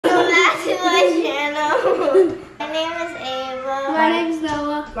My name is Ava. My name's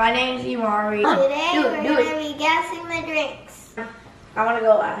Noah. My name's Imari. Today we're going to be guessing the drinks. I want to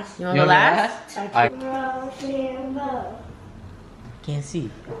go last. You want to go last? Rainbow. Can't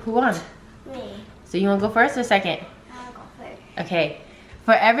see. Who won? Me. So you want to go first or second? I'll go first. Okay.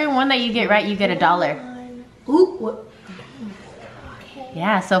 For every one that you get right, you get $1. Ooh, what? Okay.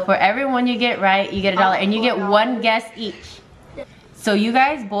 Yeah, so for every one you get right, you get $1. And you get one guess each. So you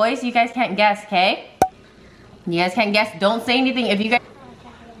guys, boys, you guys can't guess, okay? You guys can't guess. Don't say anything. If you guys...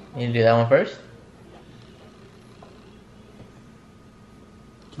 You need to do that one first?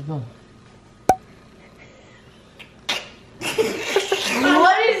 Keep going.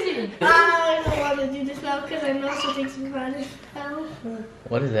 What is it? I don't want to do this now because I know something's about it now.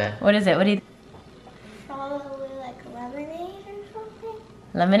 What is that? What is it? What do you... Probably like lemonade or something.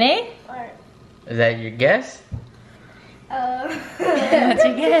 Lemonade? Or, Is that your guess? What's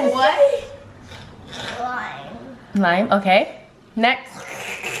your guess? What? lime. Lime, okay. Next.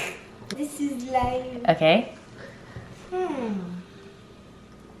 This is lime. Okay.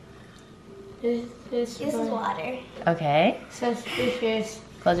 This This is water. Okay. suspicious.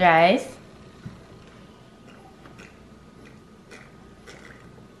 Close your eyes.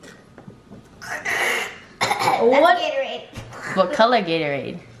 What? Gatorade. What color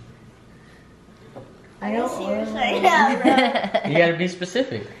Gatorade? I don't seriously know. You gotta be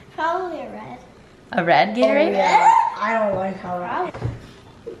specific. Probably a red. A red Gatorade? I don't like how I.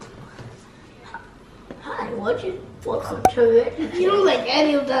 Hi, welcome to it. You don't like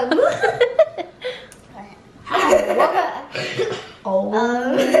any of them. Oh,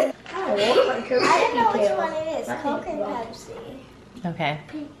 hi, welcome to I don't know which details. one it is. Coke and Pepsi. Okay.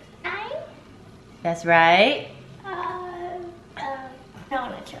 I That's right. don't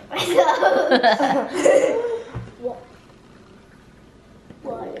want to choke myself.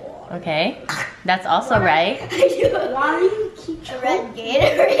 Okay. That's also right. Why do you keep A red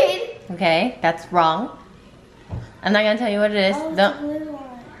Gatorade. Okay. That's wrong. I'm not gonna tell you what it is. Oh, Don't. the blue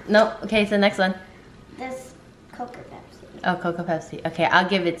one. No. Okay. So the next one. This Coke or Pepsi. Oh, Coca Pepsi. Okay, I'll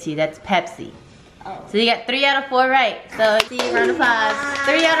give it to you. That's Pepsi. Oh. So you got 3 out of 4 right. So see, round of applause.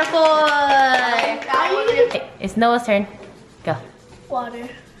 3 out of 4. Okay, it's Noah's turn. Go. water?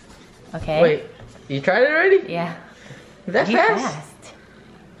 Okay. Wait, you tried it already? Yeah. That You fast?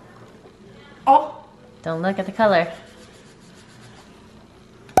 Oh, Don't look at the color.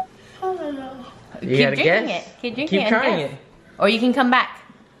 I don't know. You Keep gotta drinking guess. it. Keep drinking Keep it. and trying guess. it. Or you can come back.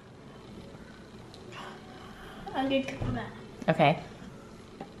 I'm gonna come back. Okay.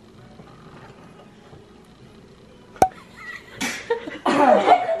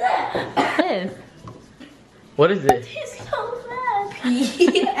 What is? What is it? It's so bad.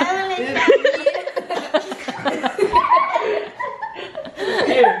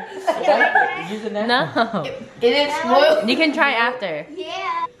 Here. Use it now. No. it is spoiled. You can try after.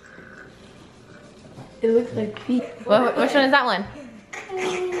 Yeah. It looks like pee. Which one is that one? We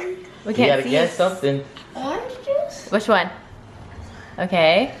You can't gotta see. guess something. Orange juice? Which one?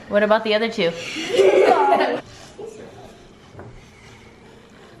 Okay. What about the other two?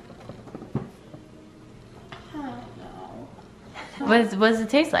 What does it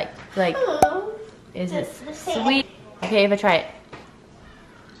taste like? Like, is it The same. sweet? Okay, Ava, try it.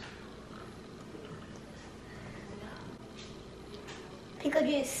 Pickle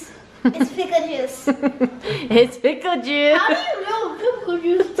juice. It's pickle juice. It's pickle juice. How do you know pickle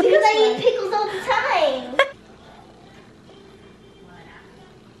juice tastes Because I eat pickles all the time.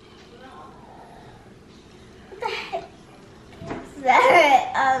 What the heck is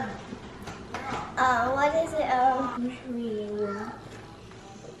that? What is it?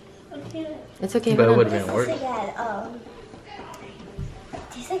 It's okay. But it hold would on. have been What's worse. it called? It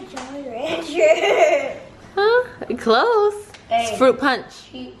tastes like Jolly Rancher. Huh? Close. It's fruit punch.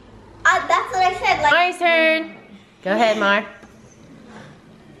 That's what I said. Like Mar's turn. Go ahead, Mar.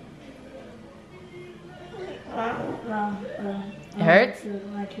 It hurts?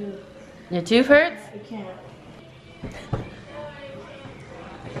 My tooth. Your tooth hurts? I can't.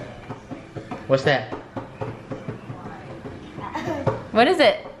 What's that? What is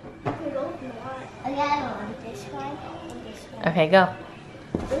it? I don't want this one. This one. Okay, go.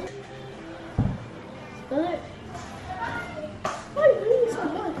 Why are you eating so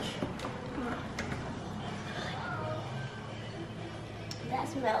much?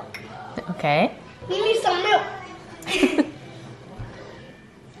 That's milk. Okay. You need some milk.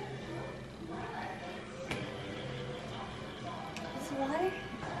 It's water.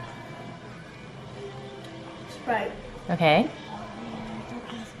 Sprite. Okay.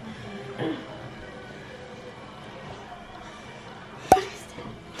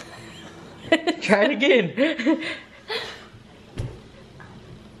 Try it again.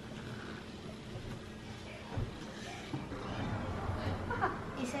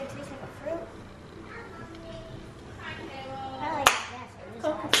 You said it tastes like a fruit? I like that.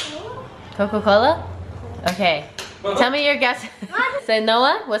 Coca-Cola? Okay. Tell me your guess. Say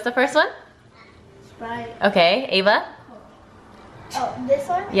Noah, what's the first one? Sprite. Okay, Ava? Oh, this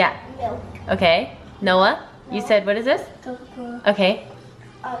one? Yeah. Milk. Okay. Noah? You said, what is this? Coca-Cola. Okay.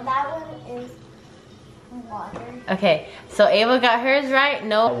 That one is water. Okay. So Ava got hers right?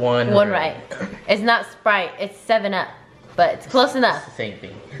 No. One right. It's not Sprite, it's 7-Up. But it's close enough. It's the same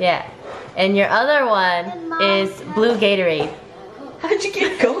thing. Yeah. And your other one is blue Gatorade. How'd you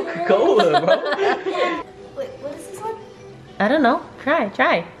get Coca-Cola, bro? Wait, what is this one? I don't know. Try. It's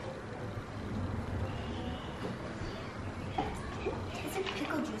like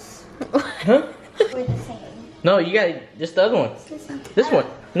pickle juice. Huh? We're the same. No, you got just the other one. This one.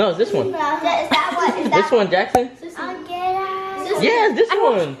 No, it's this one. Is that what? Is that This one, Jackson. I'll get out. Yeah, it's this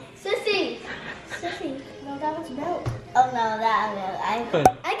one. Sissy. Sissy. No, that was milk. Oh no, that Fun.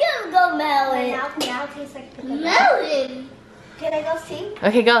 I gotta go melon. Now it tastes like Melon. Can I go see?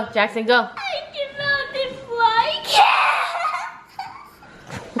 Okay, go. Jackson, go. I cannot dislike it.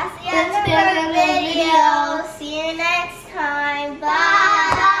 That's the end of our video. See you next time. Bye.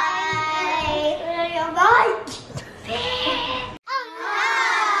 Bye.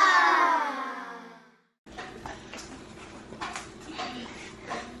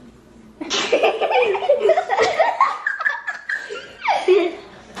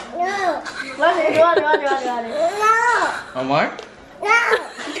 No. Run it. No. Omar?